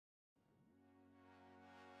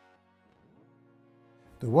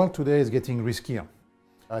The world today is getting riskier.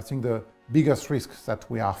 I think the biggest risks that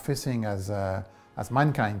we are facing as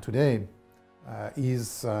mankind today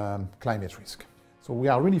is climate risk. So we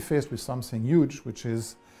are really faced with something huge, which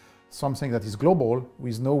is something that is global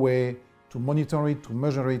with no way to monitor it, to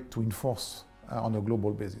measure it, to enforce on a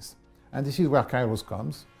global basis. And this is where Kayrros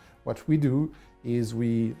comes. What we do is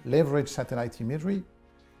we leverage satellite imagery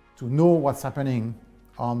to know what's happening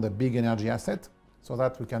on the big energy asset so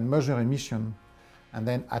that we can measure emission and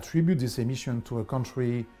then attribute this emission to a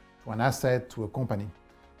country, to an asset, to a company.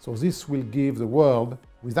 So this will give the world,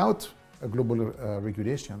 without a global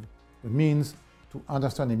regulation, the means to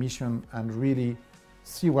understand emission and really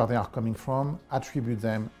see where they are coming from, attribute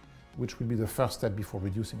them, which will be the first step before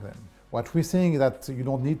reducing them. What we think is that you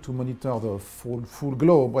don't need to monitor the full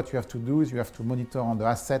globe. What you have to do is you have to monitor on the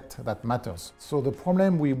asset that matters. So the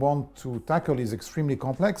problem we want to tackle is extremely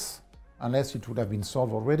complex, unless it would have been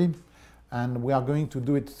solved already. And we are going to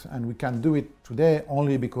do it, and we can do it today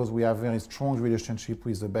only because we have a very strong relationship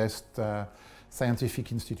with the best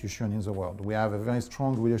scientific institution in the world. We have a very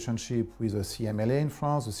strong relationship with the CMLA in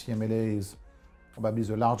France. The CMLA is probably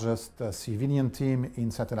the largest civilian team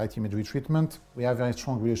in satellite imagery treatment. We have a very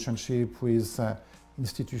strong relationship with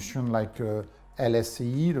institutions like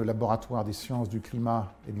LSCI, le Laboratoire des sciences du climat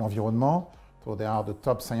et de l'environnement. So they are the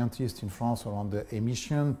top scientists in France around the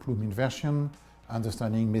emission, plume inversion,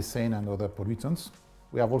 understanding methane and other pollutants.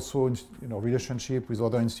 We have also relationship with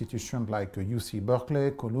other institutions like UC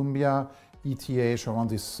Berkeley, Columbia, ETH around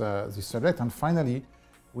this subject. And finally,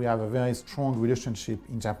 we have a very strong relationship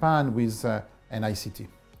in Japan with NICT.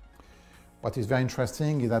 What is very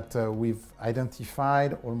interesting is that we've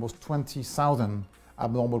identified almost 20,000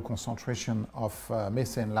 abnormal concentration of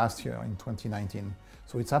methane last year in 2019.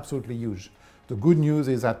 So it's absolutely huge. The good news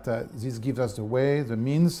is that this gives us the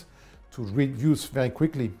means to reduce very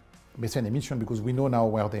quickly methane emission because we know now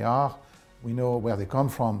where they are, we know where they come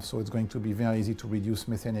from, so it's going to be very easy to reduce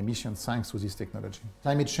methane emissions thanks to this technology.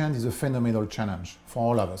 Climate change is a phenomenal challenge for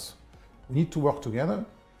all of us. We need to work together,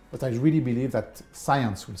 but I really believe that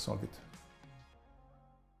science will solve it.